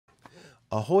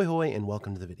Ahoy hoy and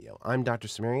welcome to the video. I'm Doctor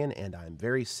Cimmerian and I'm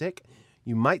very sick.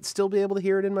 You might still be able to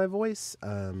hear it in my voice.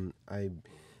 There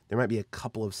might be a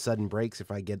couple of sudden breaks if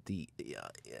I get the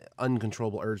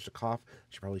uncontrollable urge to cough.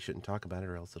 I probably shouldn't talk about it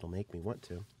or else it'll make me want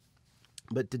to.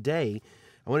 But today,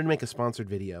 I wanted to make a sponsored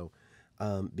video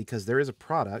because there is a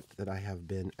product that I have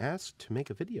been asked to make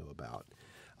a video about.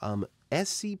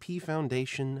 SCP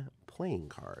Foundation playing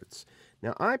cards.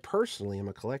 Now, I personally am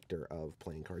a collector of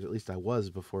playing cards. At least I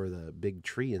was before the big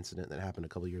tree incident that happened a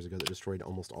couple years ago that destroyed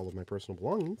almost all of my personal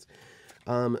belongings.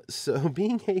 So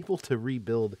being able to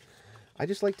rebuild, I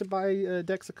just like to buy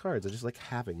decks of cards. I just like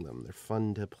having them. They're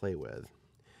fun to play with.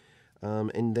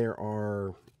 And there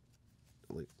are,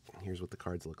 like, here's what the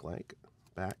cards look like.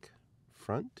 Back,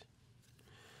 front.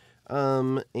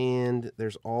 And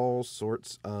there's all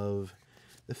sorts of,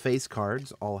 the face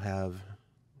cards all have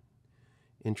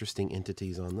interesting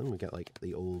entities on them. We got like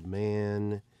the Old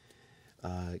Man,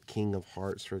 King of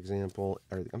Hearts, for example,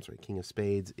 or I'm sorry, King of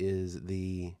Spades is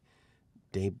the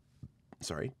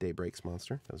Daybreak's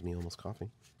monster. That was me almost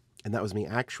coughing, and that was me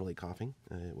actually coughing,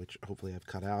 which hopefully I've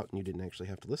cut out and you didn't actually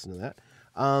have to listen to that.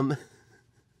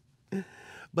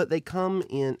 But they come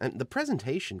in, and the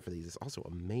presentation for these is also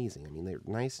amazing. I mean, they're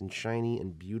nice and shiny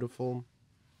and beautiful.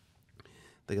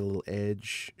 They got a little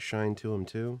edge shine to them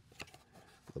too.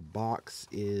 The box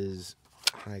is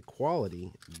high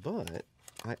quality, but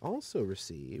I also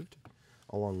received,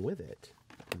 along with it,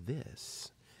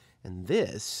 this. And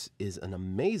this is an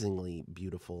amazingly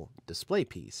beautiful display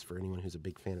piece for anyone who's a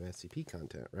big fan of SCP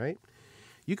content, right?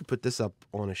 You could put this up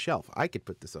on a shelf. I could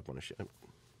put this up on a shelf.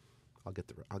 I'll get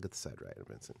the side right,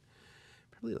 Vincent.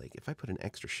 Probably, like, if I put an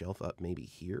extra shelf up maybe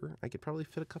here, I could probably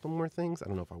fit a couple more things. I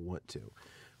don't know if I want to.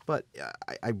 But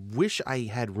I wish I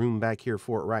had room back here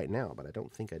for it right now, but I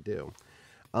don't think I do.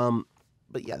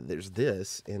 But yeah, there's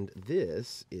this, and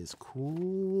this is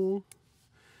cool.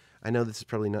 I know this is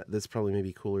probably not, this probably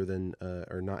maybe cooler than,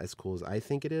 or not as cool as I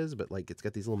think it is, but like it's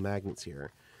got these little magnets here.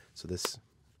 So this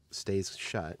stays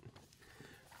shut.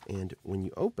 And when you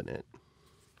open it,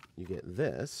 you get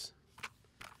this.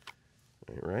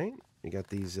 All right? You got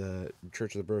these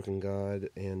Church of the Broken God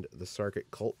and the Sarkic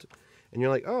Cult. And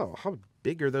you're like, oh, how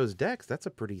big are those decks? That's a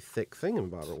pretty thick thing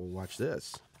about it. Well, watch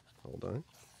this. Hold on.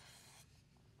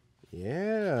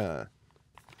 Yeah.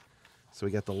 So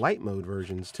we got the light mode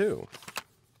versions too.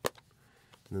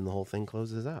 And then the whole thing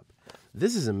closes up.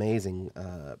 This is amazing,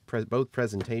 both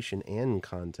presentation and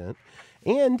content.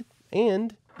 And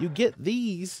you get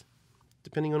these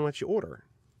depending on what you order.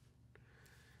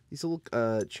 These little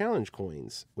challenge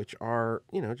coins, which are,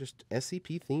 you know, just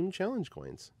SCP-themed challenge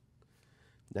coins.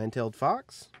 Nine-tailed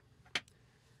fox,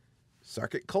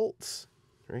 Sarkic cults,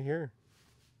 right here.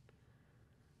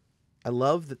 I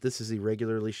love that this is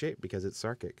irregularly shaped because it's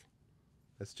Sarkic.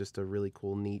 That's just a really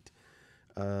cool, neat,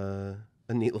 a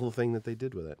neat little thing that they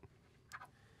did with it.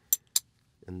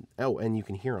 And oh, and you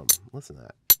can hear them. Listen to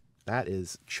that. That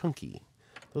is chunky.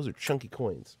 Those are chunky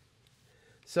coins.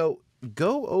 So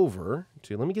go over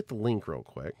to, let me get the link real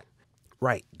quick.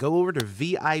 Right, go over to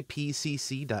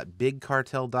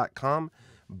vipcc.bigcartel.com.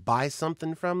 Buy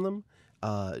something from them.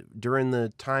 During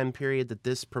the time period that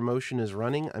this promotion is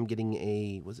running, I'm getting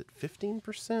a, was it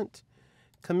 15%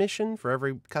 commission for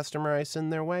every customer I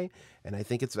send their way? And I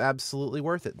think it's absolutely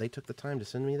worth it. They took the time to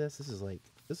send me this. This is like,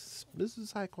 this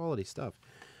is high quality stuff.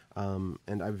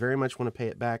 And I very much want to pay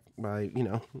it back by, you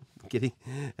know, getting,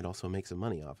 and also make some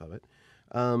money off of it.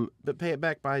 But pay it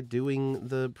back by doing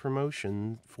the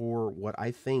promotion for what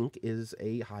I think is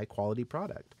a high quality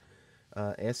product.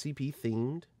 SCP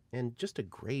themed and just a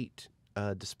great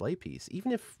display piece.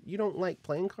 Even if you don't like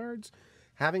playing cards,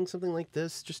 having something like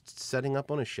this just setting up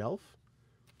on a shelf,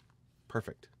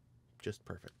 perfect. Just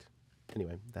perfect.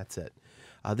 Anyway, that's it.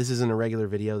 This isn't a regular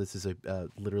video. This is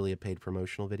literally a paid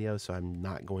promotional video, so I'm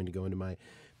not going to go into my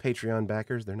Patreon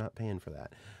backers. They're not paying for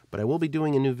that. But I will be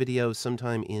doing a new video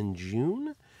sometime in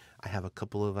June. I have a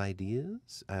couple of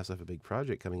ideas. I also have a big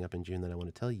project coming up in June that I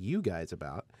want to tell you guys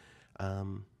about.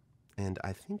 And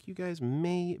I think you guys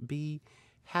may be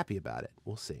happy about it.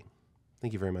 We'll see.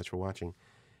 Thank you very much for watching.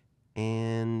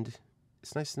 And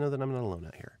it's nice to know that I'm not alone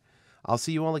out here. I'll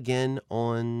see you all again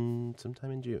on sometime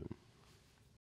in June.